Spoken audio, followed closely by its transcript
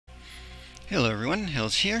Hello everyone,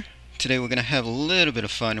 Hills here. Today we're going to have a little bit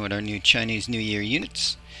of fun with our new Chinese New Year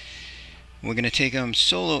units. We're going to take them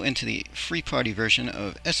solo into the free party version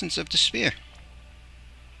of Essence of Despair.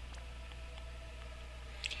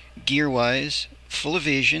 Gear-wise, full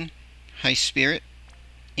evasion, high spirit,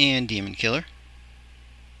 and demon killer.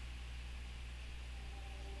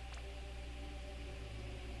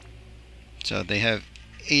 So they have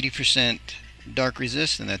 80% dark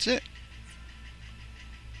resist, and that's it.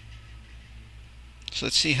 So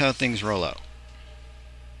let's see how things roll out.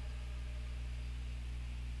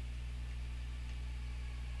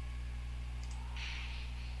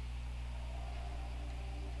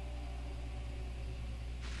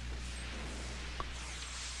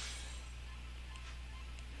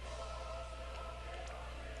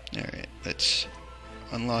 Alright, let's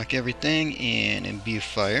unlock everything and imbue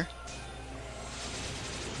fire.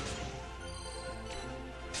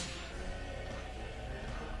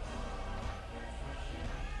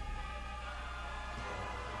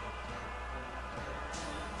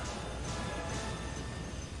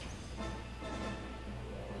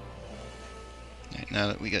 Now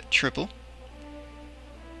that we got triple,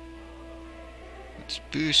 let's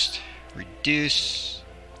boost, reduce,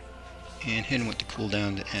 and hit him with the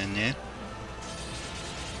cooldown to end there.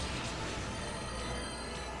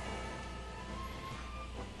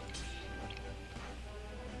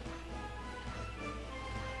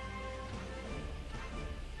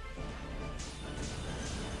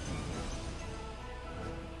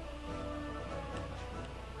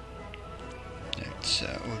 Alright,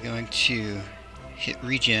 so we're going to hit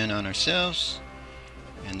regen on ourselves,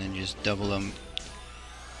 and then just double them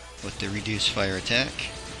with the reduced fire attack.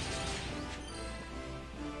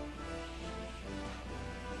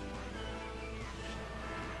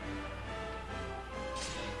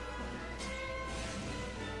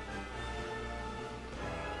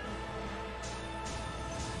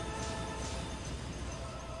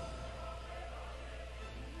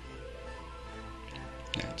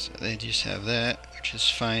 Alright, so they just have that, which is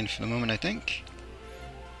fine for the moment, I think.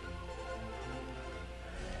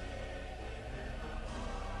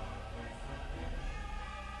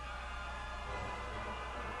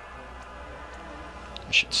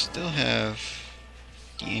 I should still have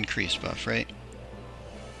the increase buff, right?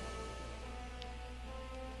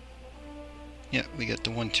 Yeah, we got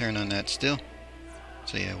the one turn on that still.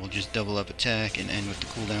 So yeah, we'll just double up attack and end with the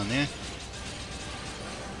cooldown there.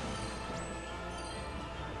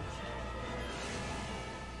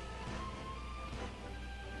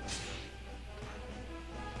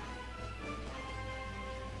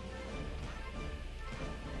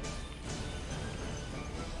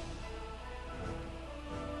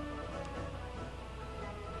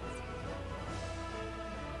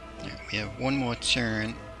 We have one more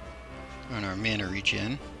turn on our mana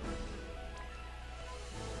regen.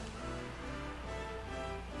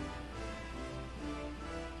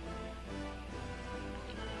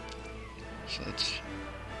 So let's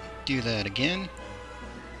do that again.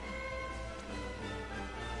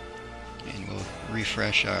 And we'll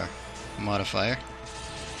refresh our modifier.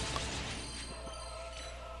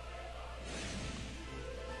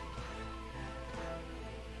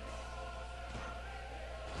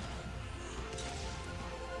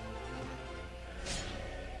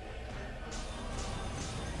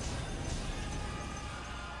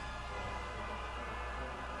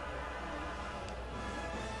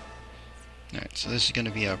 Alright, so this is going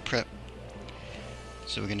to be our prep.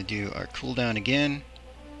 So we're going to do our cooldown again,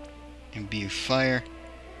 imbue fire,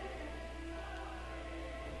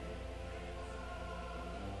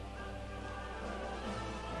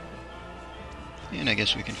 and I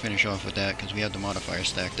guess we can finish off with that because we have the modifier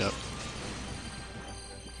stacked up.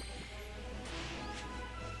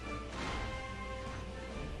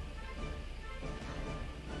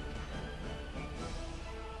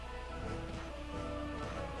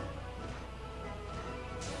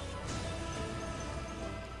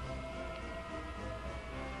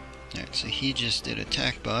 Alright, so he just did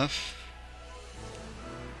attack buff.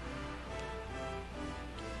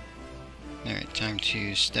 Alright, time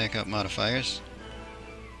to stack up modifiers.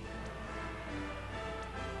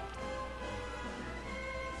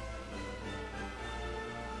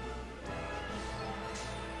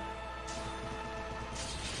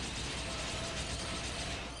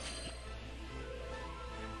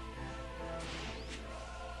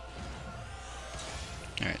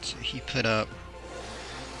 Alright, so he put up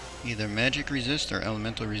either magic resist or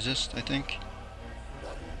elemental resist, I think.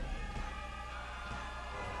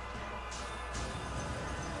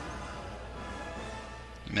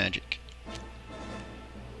 Magic.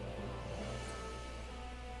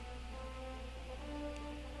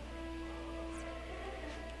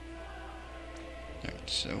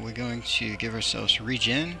 So we're going to give ourselves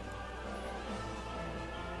regen.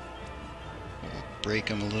 We'll break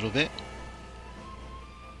them a little bit.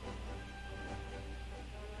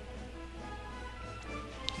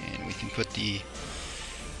 And we can put the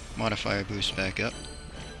modifier boost back up.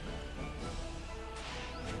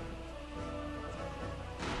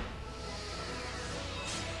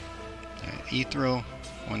 Alright, Ethereal.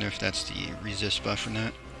 Wonder if that's the resist buff or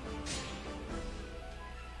not.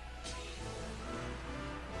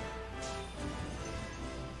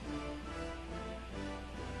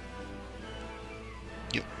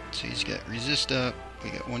 Yep, so he's got resist up. We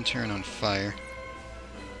got one turn on fire.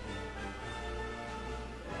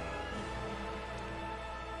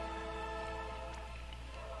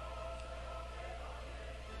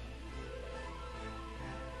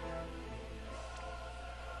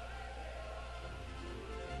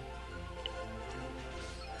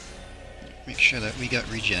 Make sure that we got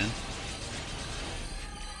regen.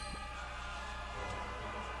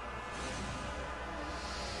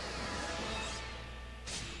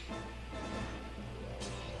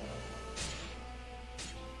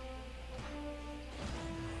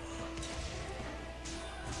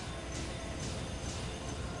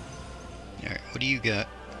 Alright, what do you got?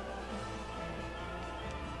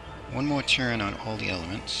 One more turn on all the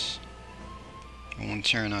elements. And one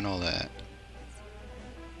turn on all that.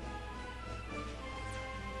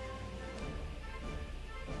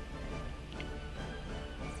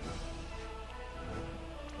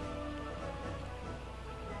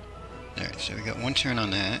 Alright, so we got one turn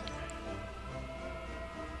on that.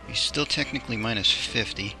 He's still technically minus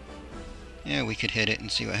 50. Yeah, we could hit it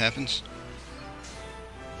and see what happens.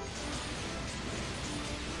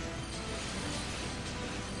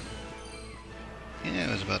 Yeah,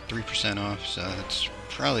 it was about 3% off, so that's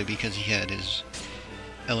probably because he had his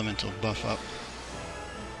elemental buff up.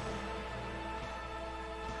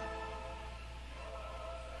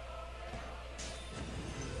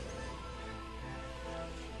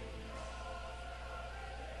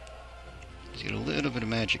 He's got a little bit of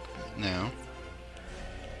magic now.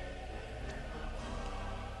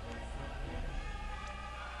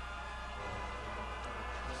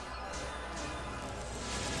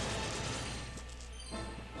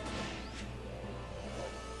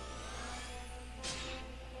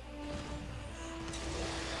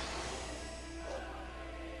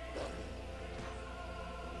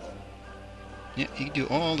 Yeah, you can do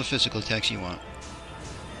all the physical attacks you want.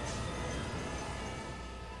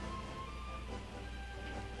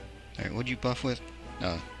 Alright, what'd you buff with?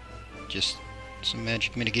 Oh, just some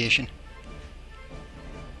magic mitigation.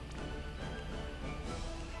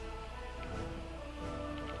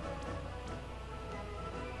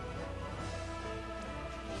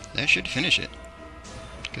 That should finish it.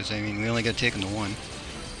 Because, I mean, we only got taken to one.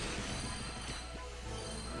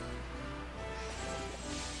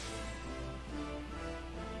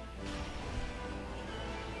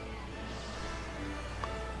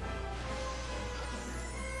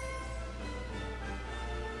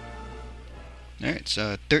 Alright,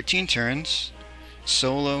 so 13 turns,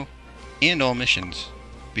 solo, and all missions,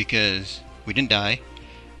 because we didn't die,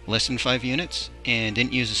 less than 5 units, and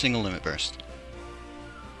didn't use a single limit burst.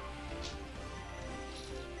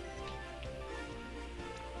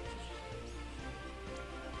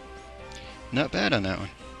 Not bad on that one.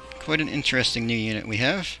 Quite an interesting new unit we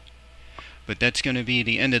have. But that's going to be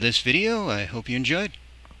the end of this video. I hope you enjoyed.